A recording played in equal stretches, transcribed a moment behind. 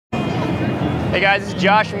Hey guys, this is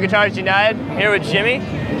Josh from Guitars United. I'm here with Jimmy.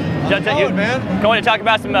 Man. Going to talk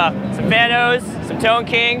about some Fanos, some Tone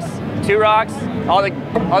Kings, Two Rocks, all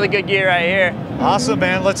the good gear right here. Awesome,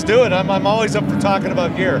 man. Let's do it. I'm always up for talking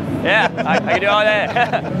about gear. Yeah, I can do all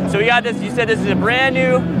that. So we got this. You said this is a brand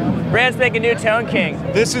spanking new Tone King.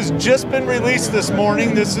 This has just been released this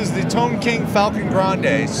morning. This is the Tone King Falcon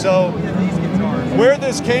Grande. So where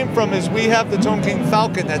this came from is we have the Tone King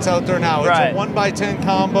Falcon that's out there now. It's a 1x10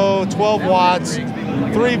 combo, 12 watts, 3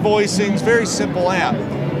 voicings, very simple amp.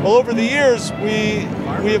 Well, over the years, we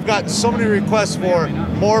have gotten so many requests for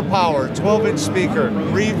more power, 12-inch speaker,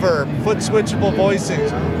 reverb, foot switchable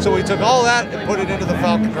voicings. So we took all that and put it into the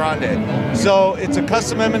Falcon Grande. So it's a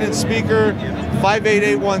custom eminence speaker,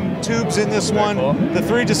 5881 tubes in this one. Cool. The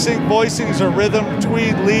 3 distinct voicings are rhythm,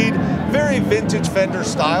 tweed, lead, very vintage Fender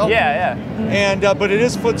style. Yeah. And but it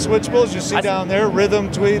is foot switchable, as you see down there.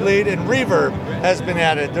 Rhythm, tweed, lead, and reverb has been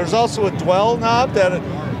added. There's also a dwell knob, that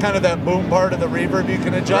kind of that boom part of the reverb you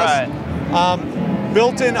can adjust. Right.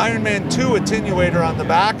 Built-in Iron Man 2 attenuator on the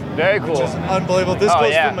back. Very cool. Which is unbelievable. This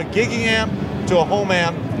goes from a gigging amp to a home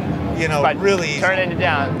amp. You know, really easy. Turn it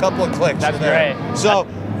down. A couple of clicks. That's great. So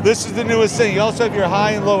this is the newest thing. You also have your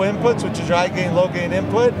high and low inputs, which is your high gain, low gain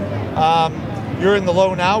input. You're in the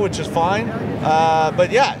low now, which is fine. But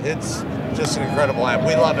yeah, it's just an incredible amp.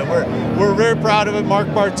 We love it. We're very proud of it.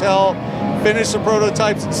 Mark Bartel finished the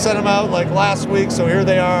prototypes and sent them out like last week, so here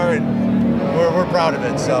they are, and we're proud of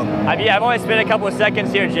it. So I've only spent a couple of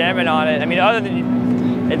seconds here jamming on it. I mean, other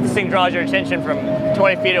than this thing draws your attention from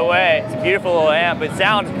 20 feet away. It's a beautiful little amp. It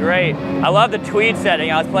sounds great. I love the tweed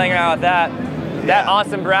setting. I was playing around with that. That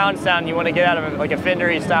awesome brown sound you want to get out of like a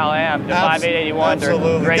Fender-y style amp. The 5881s are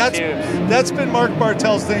great tubes. That's been Mark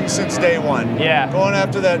Bartel's thing since day one. Yeah. Going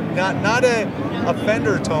after that, not a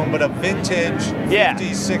Fender tone, but a vintage 50s,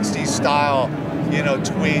 60s style, you know,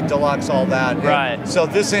 tweed, deluxe, all that. Right. And so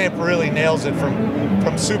this amp really nails it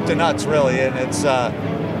from soup to nuts, really, and it's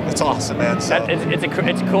awesome, man. So it's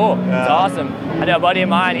cool. It's awesome. I know a buddy of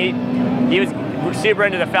mine. He was super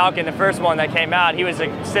into the Falcon, the first one that came out. He was like,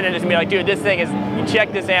 sending it to me like, dude, this thing is, you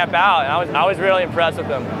check this amp out. And I was really impressed with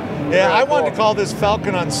him. Yeah, really I wanted to call this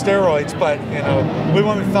Falcon on steroids, but you know, we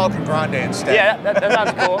went with Falcon Grande instead. Yeah, that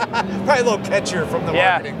sounds cool. Probably a little catchier from the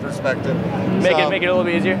marketing perspective. Make it a little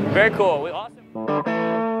bit easier. Very cool. Awesome.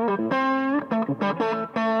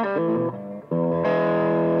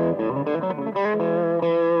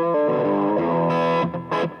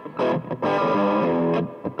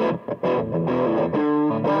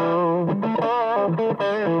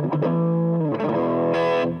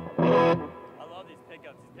 I love these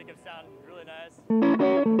pickups. These pickups sound really nice.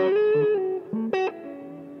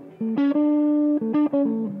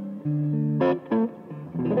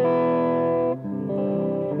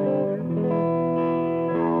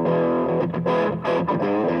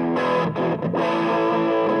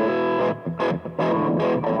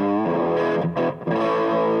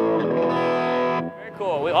 Very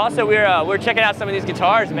cool. We're checking out some of these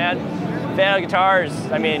guitars, man. Fano guitars,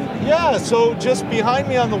 I mean. Yeah, so just behind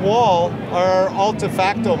me on the wall are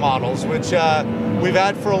Altefacto models, which we've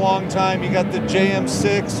had for a long time. You got the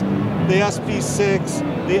JM6, the SP6,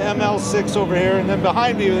 the ML6 over here, and then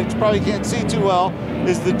behind me, which you probably can't see too well,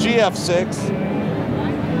 is the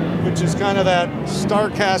GF6, which is kind of that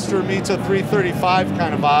Starcaster meets a 335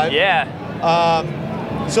 kind of vibe. Yeah.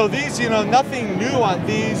 So these, you know, nothing new on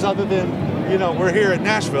these other than, you know, we're here at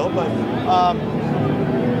Nashville, but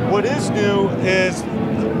what is new is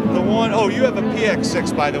the one, you have a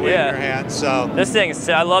PX6 by the way in your hand, so. This thing,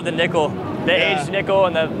 I love the nickel. The aged nickel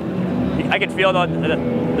and I can feel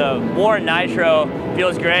the worn nitro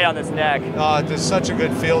feels great on this neck. There's such a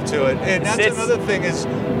good feel to it. And that's another thing is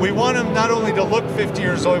we want them not only to look 50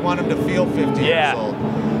 years old, we want them to feel 50 years old.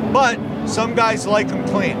 But some guys like them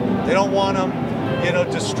clean. They don't want them, you know,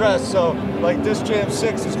 distressed. So like this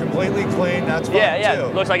JM6 is completely clean. That's fine too.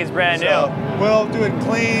 Looks like it's brand new. We'll do it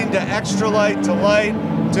clean to extra light to light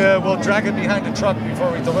to we'll drag it behind a truck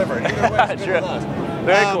before we deliver it. Either way, it's good with us.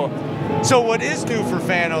 Very cool. So what is new for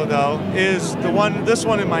Fano though is this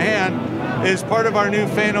one in my hand is part of our new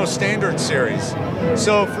Fano Standard series.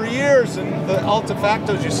 So for years, and the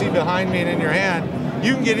Altefactos you see behind me and in your hand,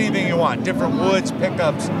 you can get anything you want. Different woods,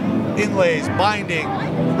 pickups, inlays, binding,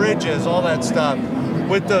 bridges, all that stuff.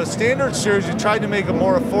 With the Standard series, you tried to make it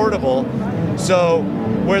more affordable. So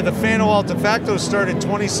where the Fano Altefactos started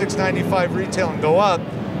 $26.95 retail and go up,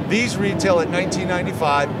 these retail at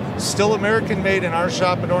 $19.95. Still American made in our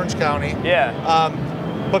shop in Orange County. Yeah.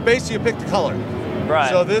 But basically you pick the color. Right.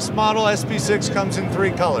 So this model SP6 comes in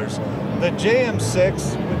 3 colors. The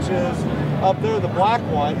JM6, which is up there, the black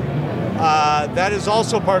one, That is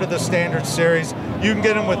also part of the standard series. You can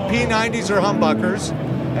get them with P90s or humbuckers,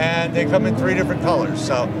 and they come in 3 different colors.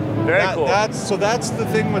 So very cool. That's the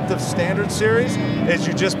thing with the standard series, is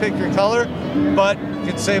you just pick your color, but you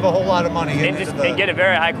can save a whole lot of money. And get a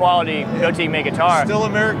very high quality Goatee made guitar. Still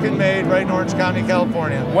American made, right in Orange County,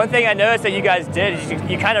 California. One thing I noticed that you guys did is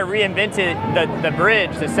you kind of reinvented the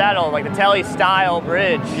bridge, the saddle, like the Telly style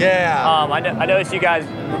bridge. Yeah. I noticed you guys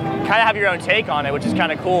kind of have your own take on it, which is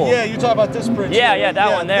kind of cool. Yeah, you talk about this bridge. Yeah, yeah,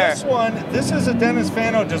 that one there. This is a Dennis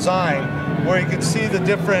Fano design, where you can see the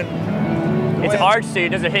different. It's arched, so it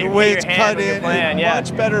doesn't hit your hand when you're playing. Yeah,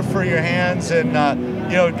 much better for your hands, and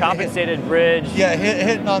you know, compensated bridge. Yeah,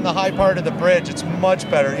 hitting on the high part of the bridge, it's much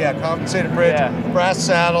better. Yeah, compensated bridge, brass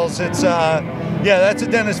saddles. It's yeah, that's a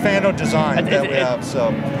Dennis Fano design that we have. So,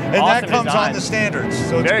 and awesome that comes design. on the standards,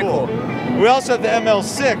 so it's very cool. We also have the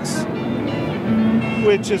ML6,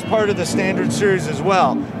 which is part of the standard series as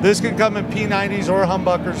well. This can come in P90s or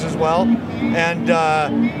humbuckers as well, and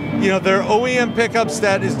you know, they're OEM pickups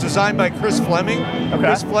that is designed by Chris Fleming. Okay.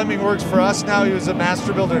 Chris Fleming works for us now. He was a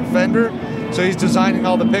master builder at Fender, so he's designing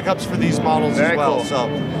all the pickups for these models as well.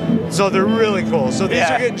 Cool. So they're really cool. So these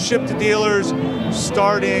are getting shipped to dealers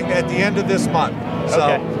starting at the end of this month.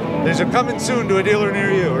 So these are coming soon to a dealer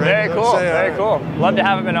near you. Right? Very cool. Very cool. Love to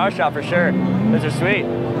have them in our shop for sure. Those are sweet.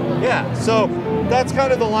 Yeah. So that's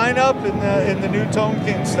kind of the lineup in the new Tone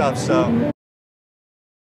King stuff. So.